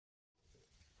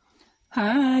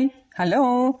Hi, hello,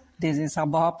 this is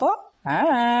அபாப்பா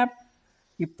app.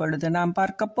 இப்பொழுது நாம்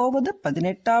பார்க்க போவது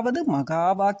 18வது மகா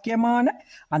வாக்கியமான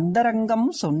அந்தரங்கம்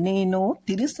சொன்னேனோ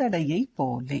திருசடையை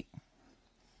போலே.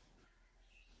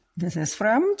 This is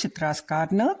from Chitra's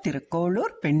corner,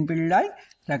 Thirukkolur. பெண் பிள்ளாய்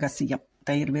ரகசியம்.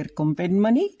 தயிர் விற்கும்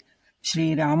பெண்மணி ஸ்ரீ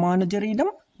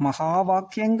ராமானுஜரிடம் மகா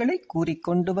வாக்கியங்களை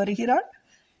கூறிக்கொண்டு வருகிறாள்.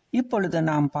 இப்பொழுது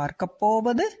நாம் பார்க்க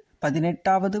போவது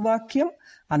 18வது வாக்கியம்,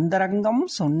 அந்தரங்கம்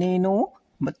சொன்னேனோ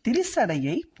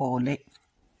திருசடையை போலே.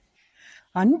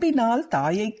 அன்பினால்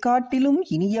தாயை காட்டிலும்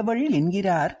இனியவள்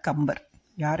என்கிறார் கம்பர்.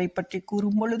 யாரை பற்றி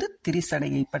கூறும் பொழுது?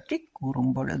 திருசடையை பற்றி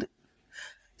கூறும் பொழுது.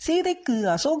 சீதைக்கு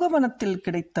அசோகவனத்தில்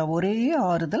கிடைத்த ஒரே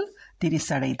ஆறுதல்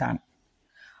திருசடைதான்.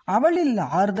 அவளில்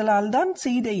ஆறுதலால் தான்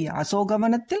சீதை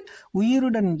அசோகவனத்தில்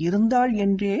உயிருடன் இருந்தாள்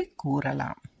என்றே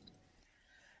கூறலாம்.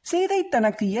 சீதை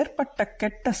தனக்கு ஏற்பட்ட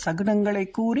கெட்ட சகுனங்களை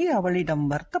கூறி அவளிடம்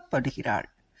வருத்தப்படுகிறாள்.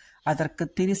 அதற்கு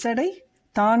திருசடை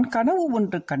தான் கனவு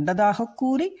ஒன்று கண்டதாக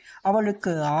கூறி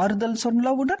அவளுக்கு ஆறுதல்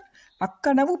சொல்லவுடன்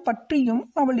அக்கனவு பற்றியும்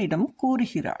அவளிடம்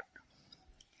கூறுகிறாள்.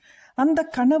 அந்த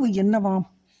கனவு என்னவாம்?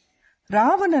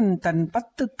 ராவணன் தன்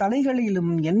 10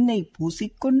 தலைகளிலும் எண்ணெய்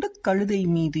பூசிக்கொண்டு கழுதை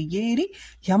மீது ஏறி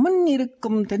யமன்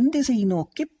இருக்கும் தென்திசை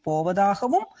நோக்கி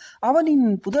போவதாகவும், அவனின்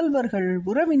புதல்வர்கள்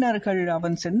உறவினர்கள்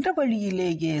அவன் சென்ற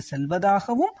வழியிலேயே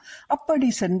செல்வதாகவும், அப்படி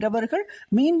சென்றவர்கள்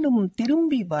மீண்டும்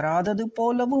திரும்பி வராதது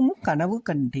போலவும் கனவு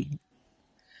கண்டேன்.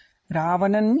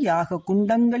 ராவணன் யாக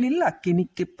குண்டங்களில்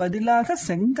அக்கினிக்கு பதிலாக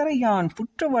செங்கரையான்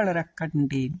புற்று வளரக்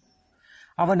கண்டேன்.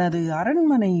 அவனது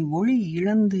அரண்மனை ஒளி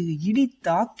இழந்து இடி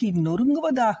தாக்கி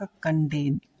நொறுங்குவதாக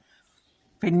கண்டேன்.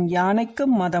 பெண் யானைக்கு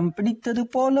மதம் பிடித்தது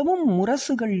போலவும்,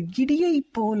 முரசுகள்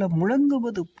இடியைப் போல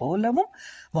முழங்குவது போலவும்,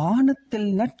 வானத்தில்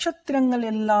நட்சத்திரங்கள்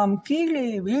எல்லாம் கீழே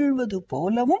வீழ்வது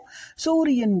போலவும்,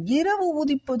 சூரியன் இரவு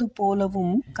உதிப்பது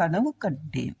போலவும் கனவு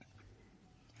கண்டேன்.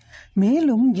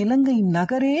 மேலும் இலங்கை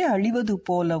நகரே அழிவது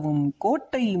போலவும்,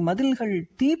 கோட்டை மதில்கள்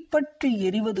தீப்பற்றி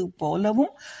எரிவது போலவும்,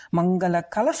 மங்கள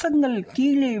கலசங்கள்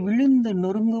கீழே விழுந்து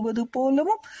நொறுங்குவது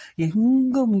போலவும்,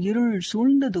 எங்கும் இருள்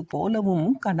சூழ்ந்தது போலவும்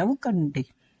கனவு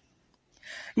கண்டேன்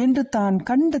என்று தான்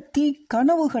கண்ட தீ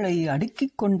கனவுகளை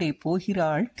அடுக்கிக் கொண்டே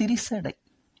போகிறாள் திருசடை.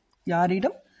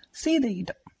 யாரிடம்?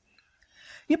 சீதையிடம்.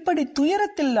 இப்படி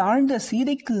துயரத்தில் ஆழ்ந்த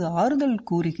சீதைக்கு ஆறுதல்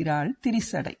கூறுகிறாள்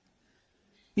திருசடை.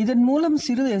 இதன் மூலம்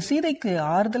சீதைக்கு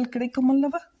ஆறுதல் கிடைக்கும்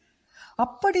அல்லவா?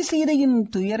 அப்படி சீதையின்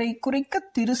துயரை குறைக்க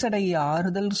திருசடை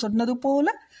ஆறுதல் சொன்னது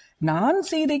போல நான்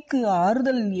சீதைக்கு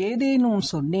ஆறுதல் ஏதேனும்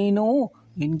சொன்னேனோ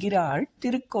என்கிறாள்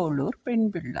திருக்கோளூர் பெண்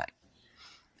பிள்ளாய்.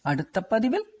 அடுத்த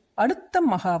பதிவில் அடுத்த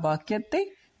மகா வாக்கியத்தை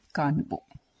காண்போம்.